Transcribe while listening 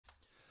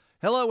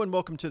Hello and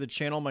welcome to the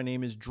channel. My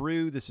name is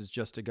Drew. This is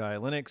Just a Guy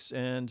Linux.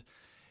 And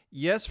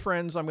yes,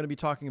 friends, I'm going to be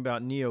talking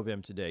about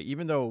Neovim today,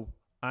 even though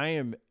I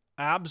am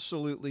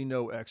absolutely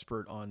no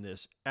expert on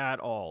this at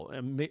all.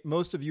 And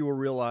most of you will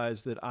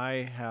realize that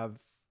I have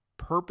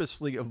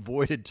purposely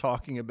avoided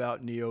talking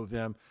about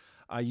Neovim.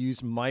 I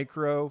use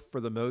micro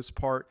for the most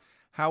part.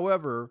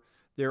 However,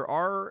 there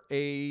are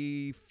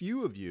a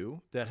few of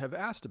you that have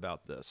asked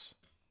about this.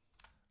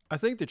 I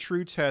think the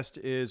true test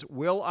is,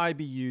 will I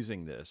be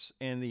using this?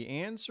 And the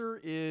answer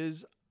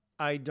is,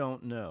 I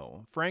don't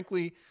know.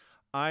 Frankly,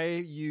 I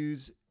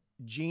use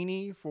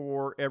Genie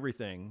for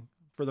everything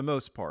for the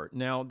most part.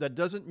 Now, that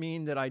doesn't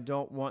mean that I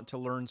don't want to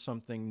learn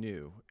something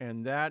new.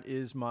 And that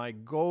is my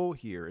goal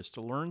here, is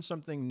to learn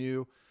something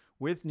new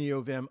with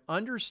Neovim,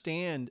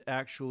 understand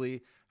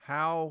actually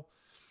how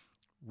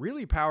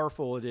really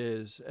powerful it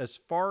is. As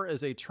far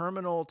as a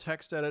terminal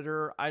text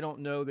editor, I don't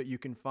know that you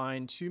can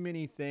find too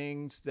many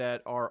things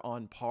that are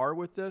on par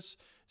with this.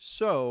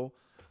 So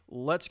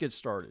let's get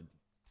started.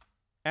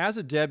 As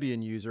a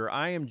Debian user,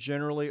 I am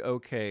generally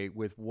okay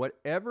with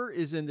whatever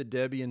is in the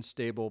Debian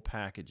stable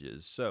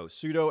packages. So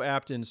sudo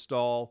apt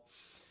install,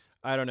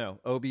 I don't know,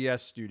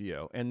 OBS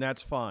Studio, and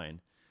that's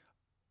fine.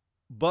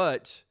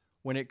 But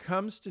when it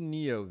comes to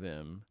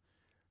Neovim,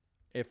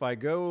 if I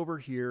go over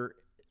here,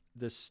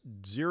 this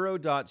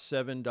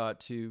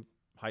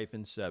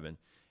 0.7.2-7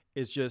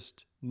 is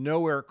just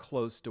nowhere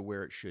close to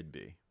where it should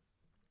be.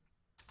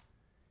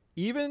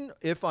 Even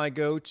if I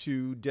go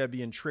to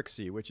Debian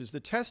Trixie, which is the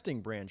testing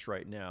branch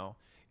right now,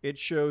 it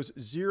shows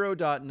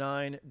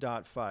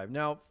 0.9.5.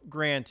 Now,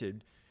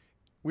 granted,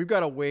 we've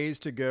got a ways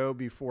to go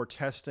before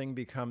testing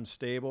becomes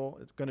stable.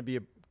 It's going to be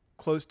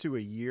close to a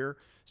year.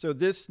 So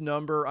this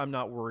number I'm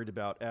not worried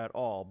about at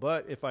all.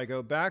 But if I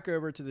go back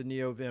over to the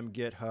Neovim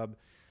GitHub,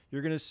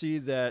 you're going to see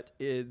that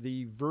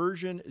the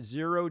version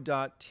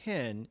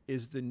 0.10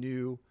 is the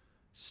new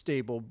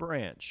stable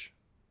branch.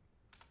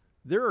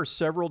 There are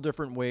several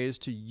different ways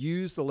to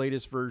use the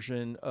latest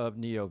version of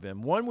Neovim.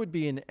 One would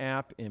be an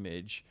app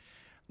image.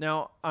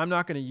 Now, I'm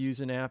not going to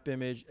use an app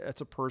image. That's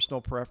a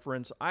personal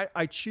preference.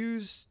 I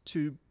choose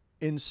to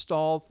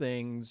install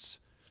things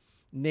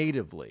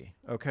natively,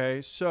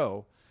 okay?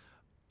 So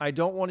I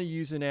don't want to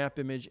use an app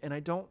image, and I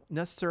don't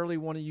necessarily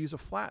want to use a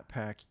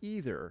Flatpak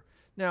either.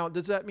 Now,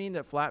 does that mean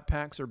that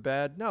Flatpaks are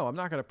bad? No, I'm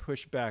not going to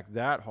push back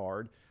that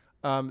hard.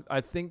 I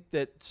think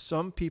that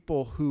some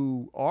people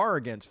who are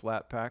against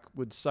Flatpak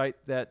would cite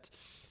that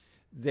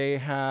they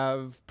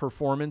have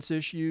performance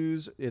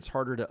issues, it's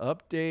harder to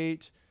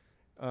update,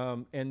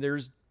 and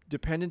there's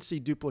dependency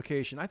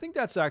duplication. I think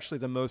that's actually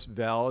the most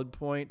valid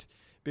point,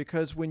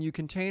 because when you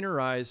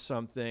containerize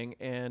something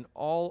and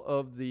all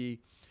of the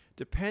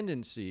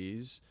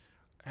dependencies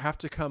have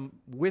to come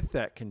with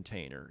that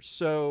container.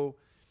 So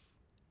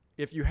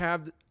if you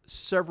have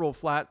several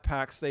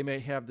Flatpaks, they may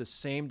have the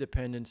same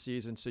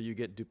dependencies, and so you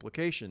get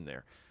duplication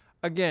there.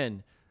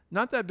 Again,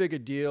 not that big a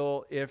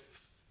deal if,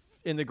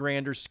 in the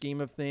grander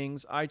scheme of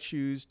things, I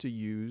choose to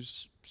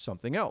use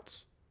something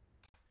else.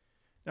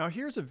 Now,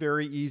 here's a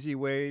very easy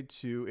way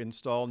to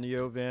install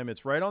Neovim.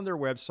 It's right on their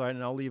website,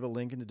 and I'll leave a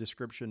link in the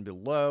description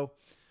below.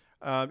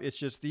 It's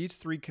just these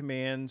three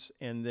commands,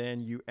 and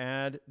then you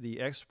add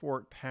the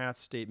export path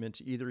statement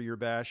to either your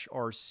bash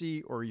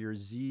RC or your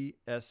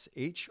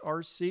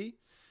ZSHRC,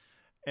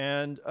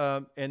 and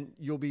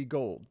you'll be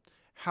gold.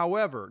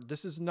 However,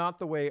 this is not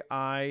the way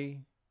I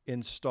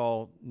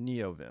install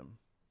Neovim.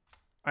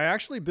 I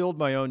actually build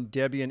my own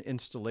Debian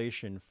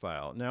installation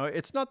file. Now,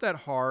 it's not that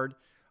hard.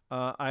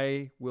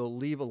 I will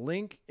leave a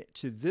link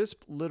to this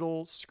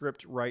little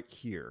script right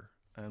here.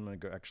 I'm going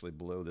to go actually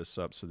blow this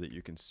up so that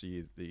you can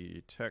see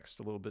the text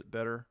a little bit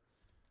better.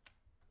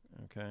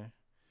 Okay.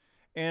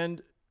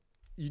 And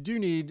you do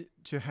need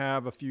to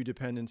have a few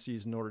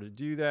dependencies in order to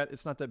do that.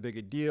 It's not that big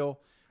a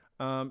deal.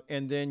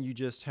 And then you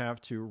just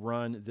have to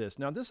run this.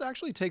 Now, this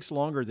actually takes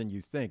longer than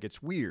you think.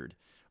 It's weird,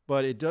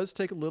 but it does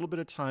take a little bit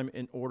of time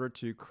in order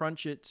to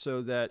crunch it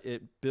so that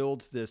it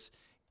builds this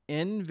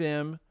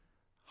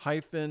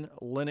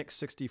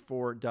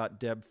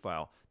nvim-linux64.deb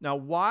file. Now,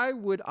 why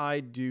would I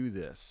do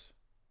this?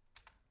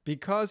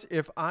 Because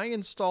if I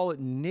install it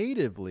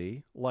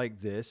natively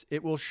like this,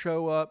 it will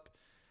show up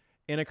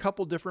in a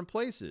couple different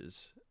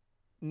places.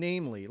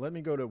 Namely, let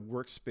me go to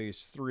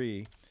workspace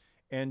 3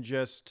 and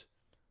just,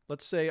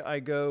 let's say I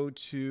go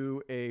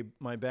to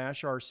my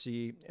bash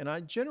RC, and I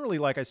generally,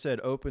 like I said,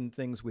 open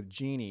things with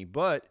Genie,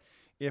 but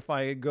if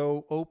I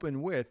go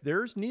open with,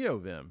 there's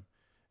Neovim.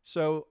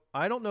 So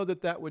I don't know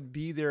that that would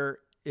be there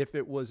if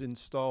it was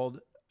installed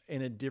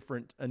in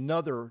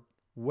another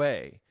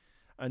way.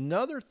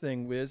 Another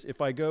thing is, if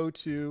I go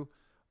to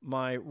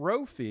my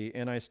Rofi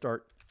and I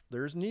start,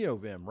 there's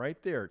Neovim right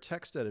there,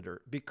 text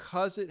editor,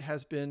 because it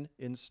has been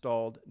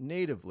installed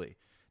natively.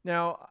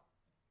 Now,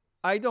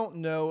 I don't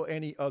know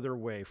any other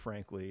way,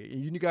 frankly.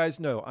 You guys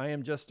know I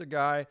am just a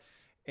guy,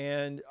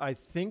 and I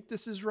think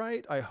this is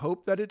right. I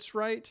hope that it's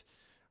right,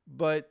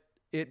 but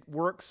it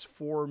works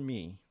for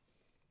me.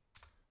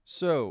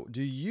 So,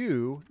 do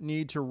you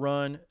need to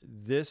run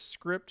this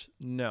script?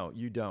 No,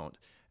 you don't.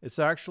 It's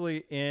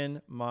actually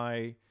in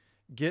my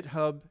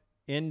GitHub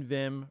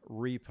NVim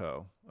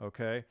repo,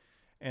 okay?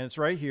 And it's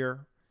right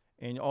here.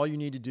 And all you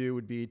need to do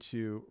would be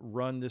to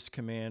run this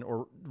command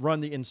or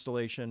run the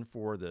installation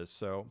for this.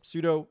 So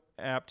sudo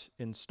apt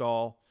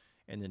install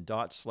and then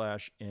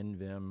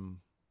 /nvim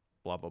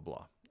blah, blah,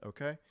 blah,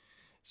 okay?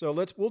 So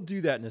we'll do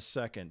that in a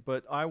second,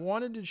 but I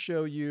wanted to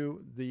show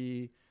you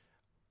the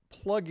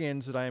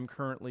plugins that I am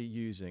currently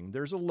using.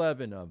 There's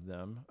 11 of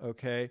them,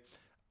 okay?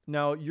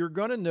 Now you're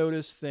gonna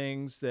notice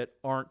things that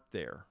aren't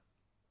there,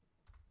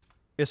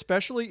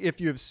 especially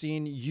if you have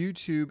seen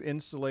YouTube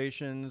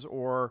installations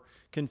or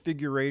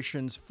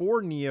configurations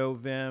for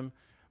Neovim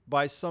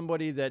by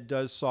somebody that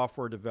does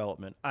software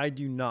development. I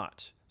do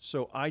not.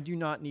 So I do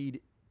not need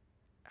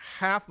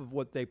half of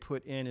what they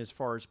put in as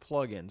far as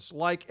plugins,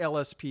 like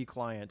LSP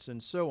clients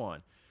and so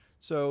on.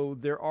 So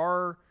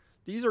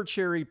these are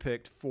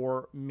cherry-picked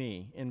for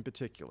me in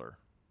particular.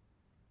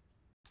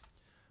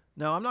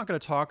 Now, I'm not going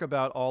to talk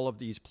about all of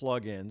these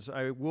plugins.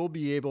 I will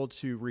be able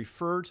to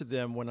refer to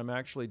them when I'm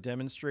actually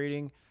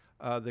demonstrating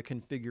the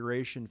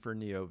configuration for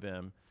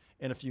Neovim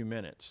in a few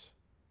minutes.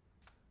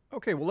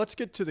 Okay, well, let's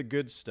get to the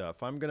good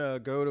stuff. I'm going to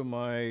go to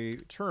my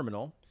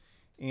terminal,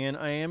 and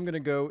I am going to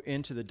go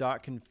into the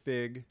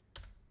 .config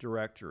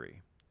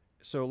directory.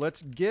 So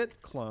let's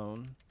git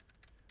clone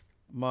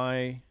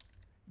my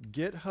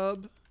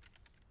GitHub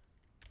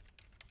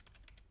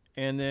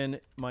and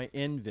then my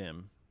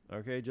NVim,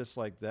 okay, just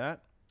like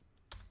that.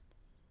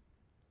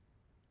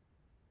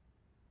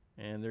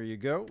 And there you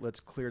go. Let's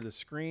clear the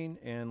screen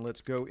and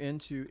let's go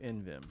into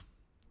NVim.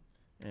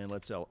 And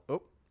let's ls.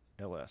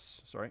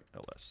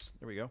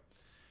 There we go.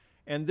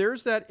 And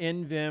there's that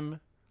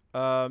NVim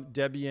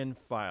Debian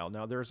file.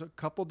 Now there's a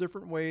couple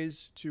different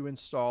ways to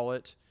install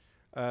it.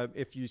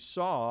 If you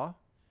saw,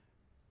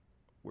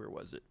 where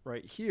was it?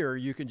 Right here,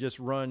 you can just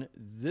run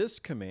this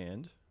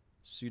command,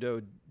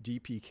 sudo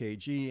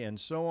dpkg and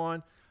so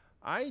on.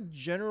 I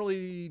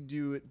generally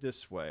do it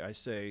this way. I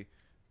say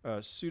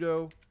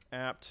sudo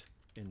apt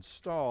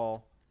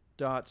install /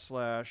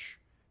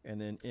 and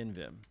then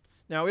NVim.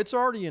 Now it's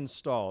already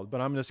installed,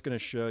 but I'm just going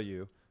to show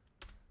you.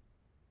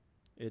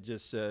 It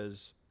just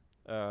says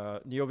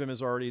Neovim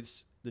is already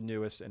the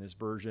newest and is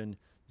version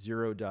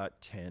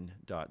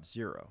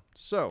 0.10.0.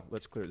 So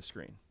let's clear the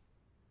screen.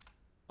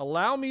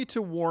 Allow me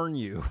to warn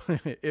you,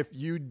 if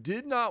you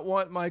did not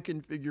want my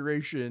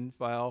configuration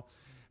file,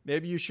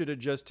 maybe you should have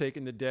just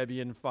taken the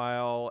Debian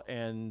file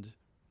and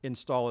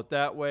install it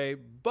that way.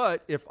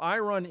 But if I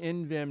run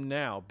NVim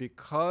now,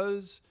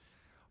 because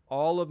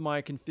all of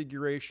my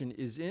configuration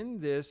is in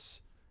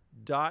this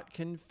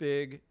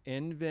 .config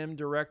NVim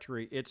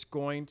directory, it's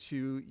going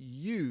to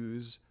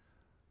use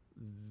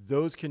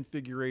those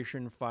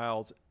configuration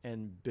files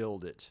and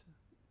build it.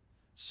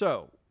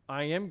 So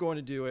I am going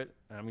to do it.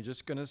 I'm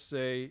just going to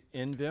say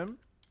NVim,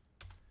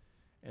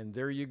 and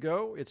there you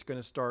go. It's going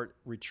to start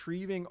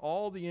retrieving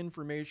all the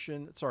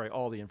information,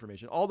 all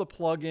the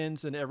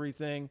plugins and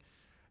everything,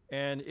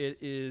 and it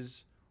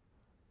is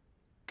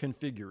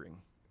configuring.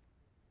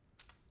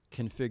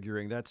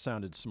 That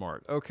sounded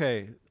smart.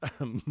 Okay,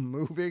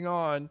 moving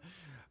on.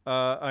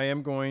 I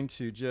am going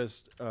to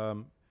just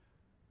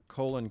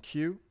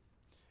 :Q,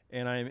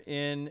 and I'm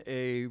in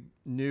a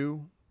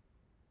new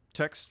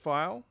text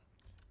file,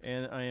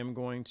 and I am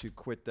going to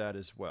quit that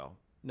as well.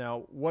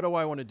 Now, what do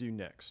I want to do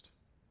next?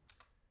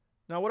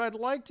 Now, what I'd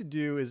like to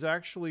do is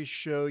actually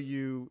show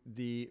you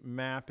the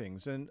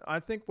mappings, and I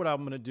think what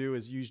I'm going to do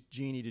is use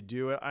Genie to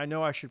do it. I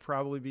know I should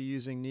probably be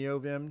using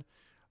Neovim,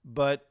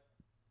 but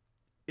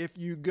if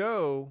you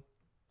go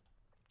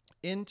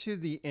into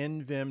the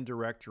NVim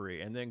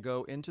directory and then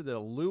go into the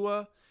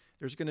Lua,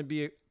 there's going to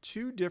be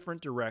two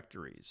different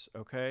directories,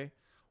 okay?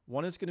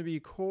 One is going to be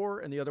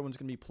core and the other one's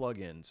going to be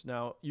plugins.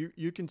 Now,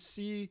 you can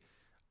see,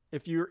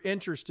 if you're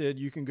interested,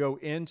 you can go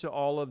into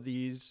all of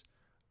these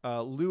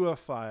Lua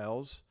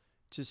files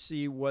to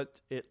see what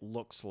it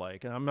looks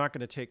like. And I'm not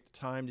going to take the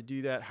time to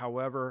do that.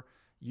 However,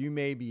 you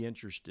may be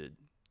interested.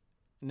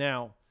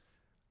 Now,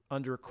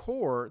 under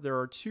core, there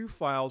are two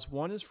files.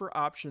 One is for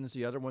options,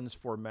 the other one is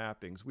for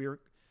mappings. We are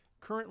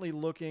currently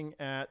looking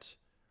at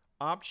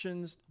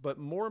options, but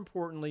more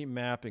importantly,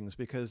 mappings,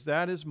 because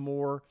that is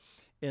more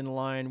in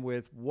line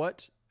with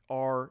what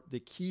are the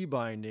key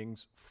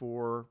bindings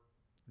for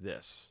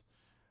this.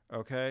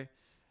 Okay,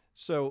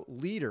 so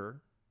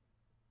leader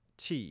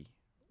T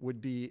would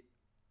be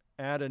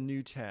add a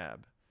new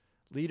tab.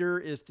 Leader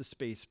is the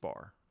space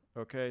bar.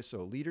 Okay,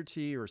 so leader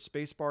T or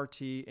spacebar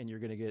T, and you're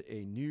going to get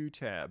a new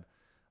tab.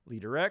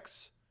 Leader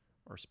X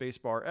or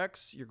spacebar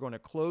X, you're going to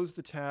close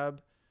the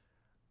tab.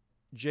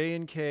 J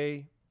and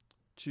K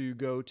to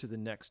go to the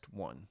next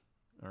one.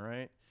 All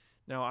right.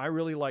 Now, I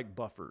really like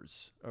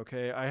buffers.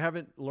 Okay, I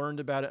haven't learned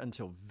about it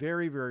until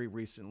very, very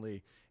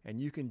recently,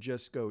 and you can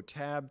just go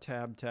tab,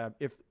 tab, tab.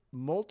 If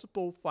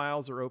multiple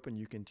files are open,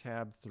 you can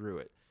tab through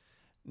it.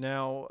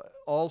 Now,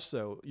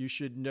 also, you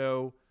should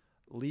know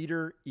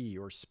leader E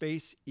or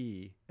space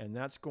E, and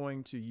that's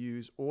going to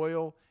use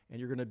oil, and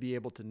you're going to be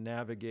able to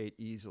navigate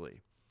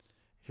easily.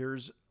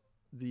 Here's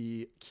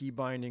the key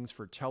bindings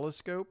for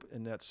telescope,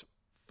 and that's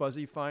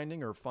fuzzy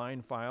finding or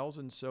find files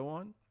and so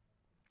on.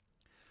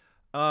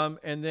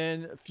 And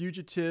then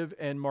fugitive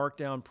and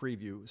markdown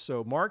preview.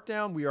 So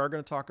markdown we are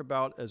going to talk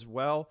about as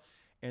well,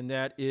 and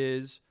that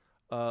is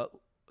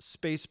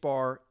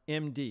spacebar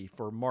MD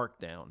for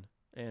markdown.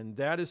 And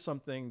that is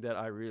something that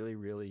I really,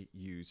 really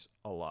use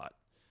a lot.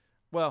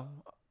 Well,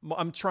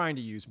 I'm trying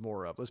to use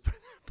more of. Let's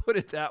put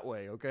it that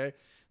way, okay?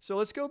 So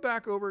let's go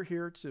back over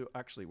here to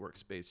actually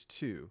workspace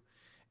 2.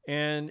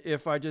 And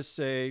if I just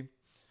say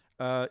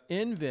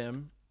in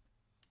Vim,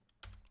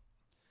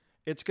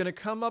 it's going to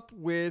come up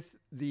with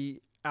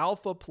the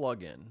alpha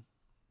plugin,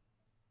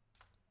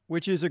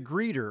 which is a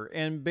greeter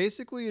and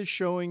basically is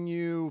showing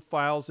you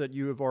files that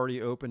you have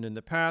already opened in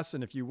the past.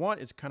 And if you want,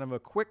 it's kind of a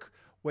quick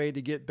way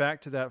to get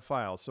back to that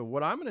file. So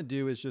what I'm going to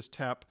do is just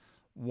tap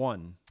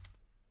 1.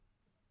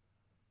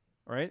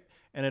 All right.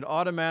 And it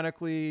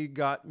automatically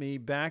got me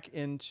back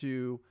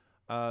into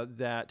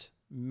that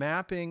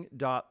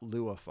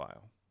mapping.lua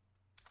file.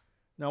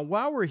 Now,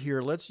 while we're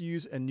here, let's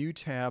use a new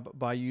tab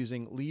by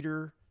using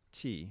leader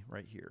T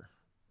right here.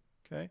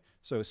 Okay.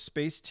 So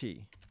space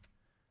T.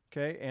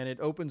 Okay. And it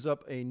opens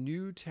up a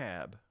new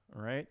tab.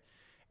 All right.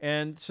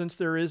 And since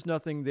there is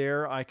nothing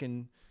there, I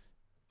can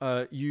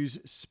use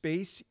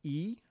space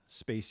E.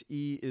 Space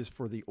E is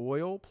for the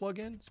oil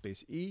plugin,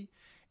 space E.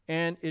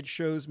 And it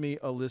shows me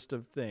a list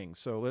of things.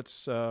 So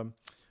let's, I'm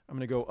going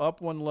to go up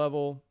one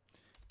level,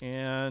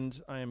 and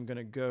I am going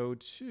to go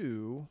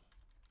to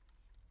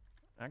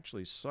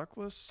actually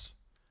suckless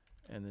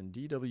and then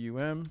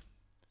DWM.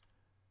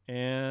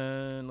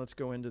 And let's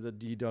go into the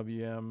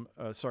DWM,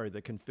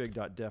 the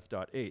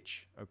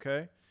config.def.h,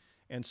 okay?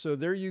 And so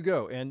there you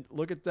go. And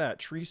look at that.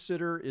 Tree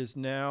Sitter is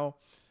now,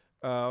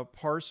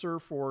 parser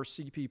for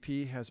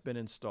CPP has been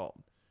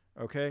installed.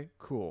 Okay,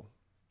 cool.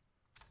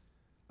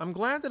 I'm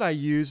glad that I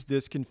used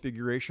this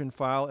configuration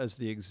file as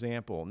the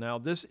example. Now,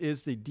 this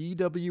is the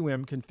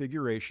DWM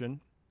configuration,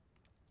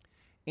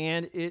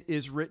 and it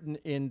is written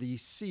in the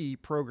C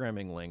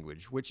programming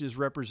language, which is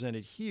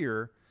represented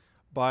here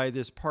by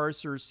this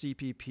parser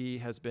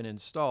CPP has been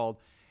installed.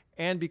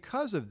 And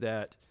because of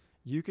that,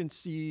 you can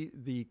see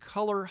the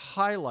color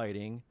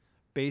highlighting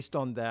based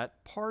on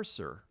that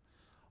parser.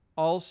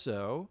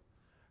 Also,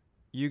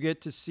 you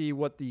get to see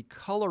what the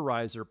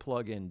colorizer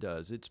plugin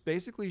does. It's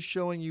basically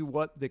showing you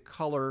what the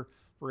color,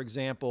 for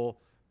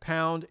example,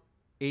 pound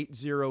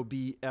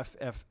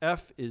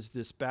 80BFFF is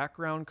this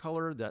background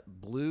color, that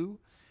blue.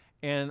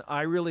 And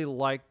I really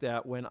like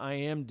that when I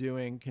am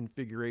doing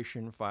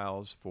configuration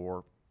files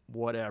for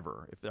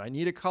whatever. If I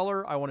need a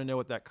color, I want to know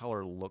what that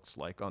color looks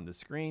like on the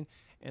screen.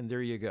 And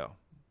there you go.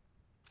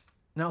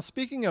 Now,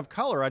 speaking of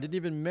color, I didn't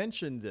even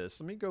mention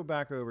this. Let me go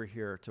back over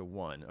here to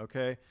 1,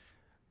 okay?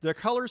 The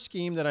color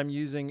scheme that I'm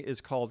using is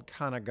called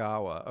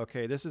Kanagawa.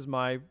 Okay, this is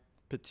my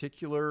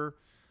particular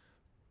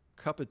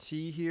cup of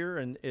tea here,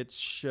 and it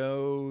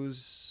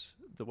shows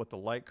what the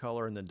light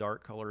color and the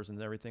dark colors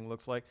and everything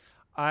looks like.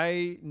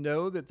 I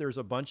know that there's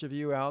a bunch of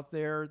you out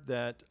there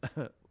that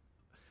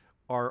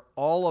are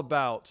all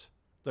about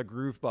the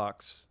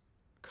Groovebox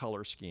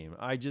color scheme.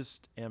 I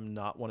just am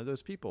not one of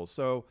those people.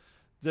 So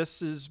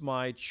this is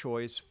my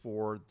choice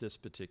for this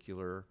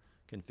particular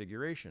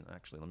configuration.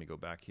 Actually, let me go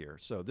back here.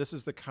 So this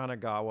is the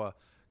Kanagawa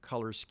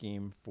color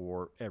scheme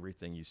for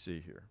everything you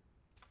see here.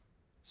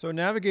 So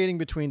navigating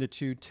between the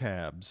two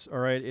tabs, all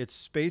right, it's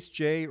space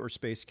J or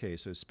space K.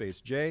 So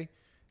space J,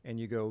 and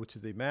you go to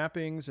the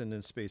mappings, and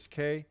then space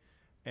K,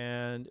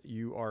 and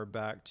you are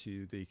back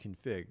to the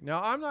config.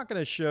 Now, I'm not going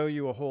to show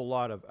you a whole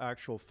lot of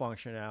actual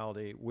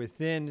functionality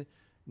within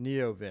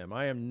Neovim.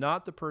 I am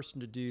not the person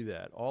to do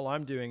that. All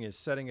I'm doing is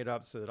setting it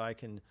up so that I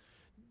can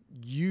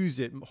use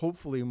it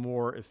hopefully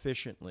more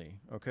efficiently.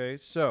 Okay,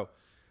 so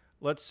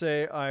let's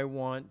say I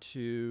want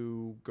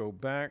to go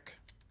back,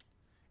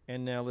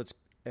 and now let's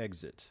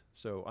exit.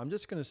 So I'm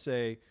just going to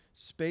say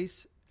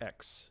space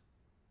X,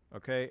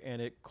 okay,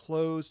 and it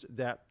closed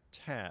that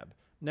tab.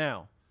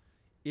 Now,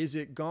 is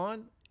it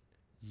gone?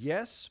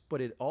 Yes,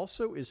 but it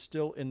also is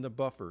still in the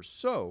buffer.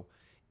 So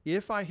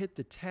if I hit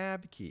the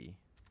tab key,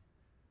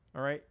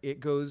 all right,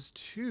 it goes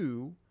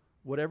to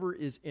whatever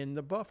is in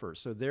the buffer.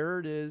 So there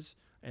it is.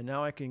 And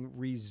now I can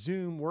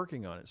resume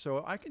working on it.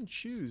 So I can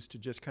choose to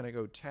just kind of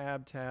go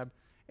tab, tab,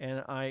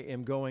 and I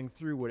am going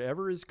through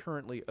whatever is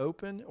currently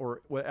open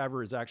or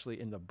whatever is actually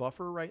in the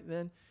buffer right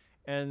then,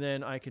 and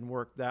then I can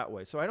work that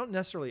way. So I don't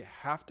necessarily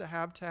have to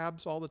have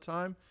tabs all the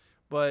time,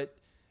 but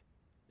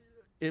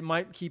it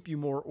might keep you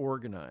more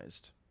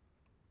organized.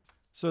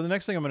 So the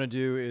next thing I'm going to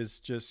do is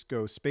just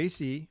go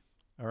space E,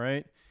 all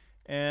right?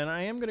 And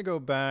I am going to go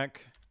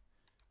back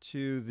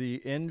to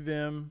the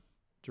nvim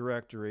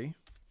directory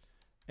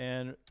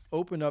and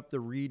open up the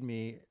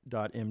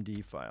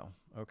readme.md file,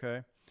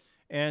 okay?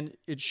 And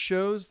it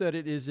shows that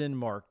it is in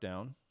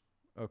Markdown,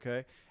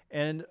 okay?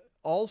 And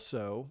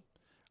also,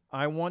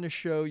 I want to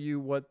show you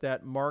what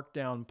that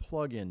Markdown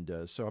plugin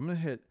does. So I'm going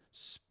to hit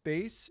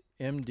space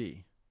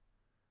MD,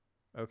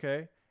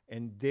 okay?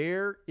 And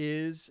there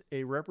is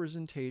a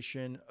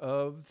representation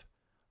of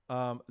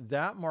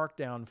that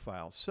markdown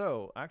file.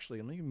 So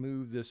actually, let me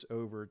move this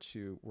over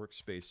to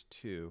workspace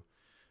 2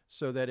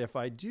 so that if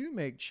I do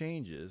make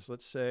changes,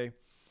 let's say,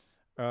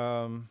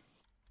 I'm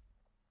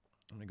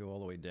going to go all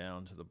the way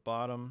down to the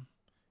bottom.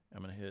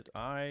 I'm going to hit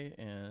I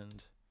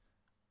and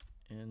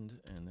end,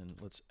 and then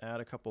let's add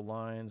a couple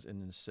lines and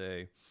then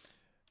say,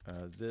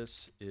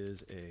 this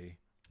is a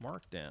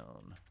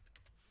markdown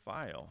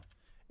file.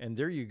 And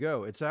there you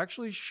go. It's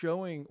actually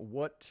showing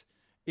what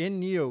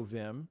in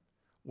Neovim,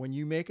 when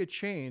you make a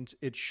change,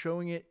 it's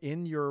showing it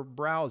in your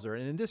browser.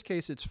 And in this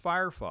case, it's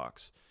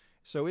Firefox.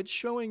 So it's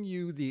showing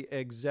you the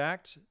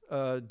exact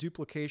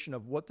duplication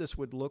of what this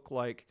would look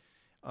like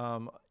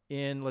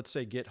in, let's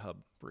say, GitHub,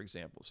 for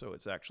example. So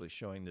it's actually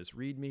showing this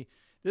README.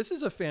 This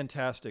is a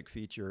fantastic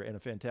feature and a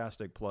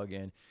fantastic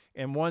plugin,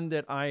 and one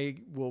that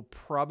I will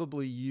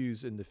probably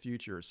use in the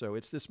future. So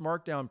it's this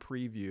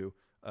markdown-preview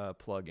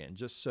plugin.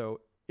 Just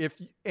so if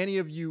any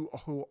of you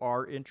who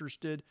are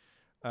interested,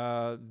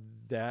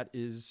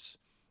 that's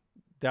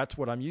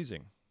what I'm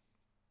using.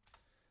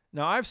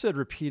 Now, I've said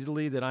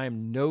repeatedly that I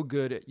am no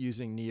good at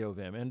using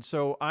Neovim, and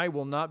so I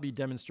will not be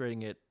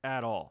demonstrating it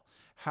at all.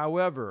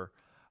 However,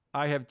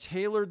 I have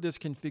tailored this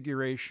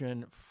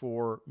configuration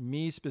for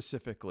me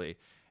specifically,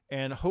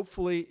 and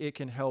hopefully it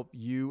can help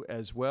you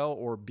as well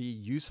or be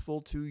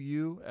useful to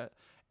you.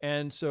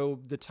 And so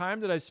the time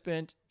that I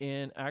spent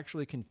in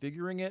actually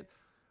configuring it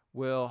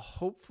will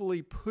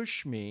hopefully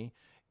push me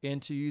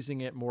into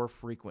using it more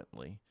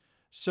frequently.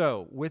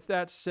 So with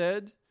that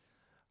said,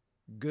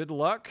 good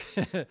luck,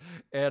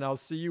 and I'll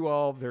see you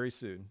all very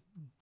soon.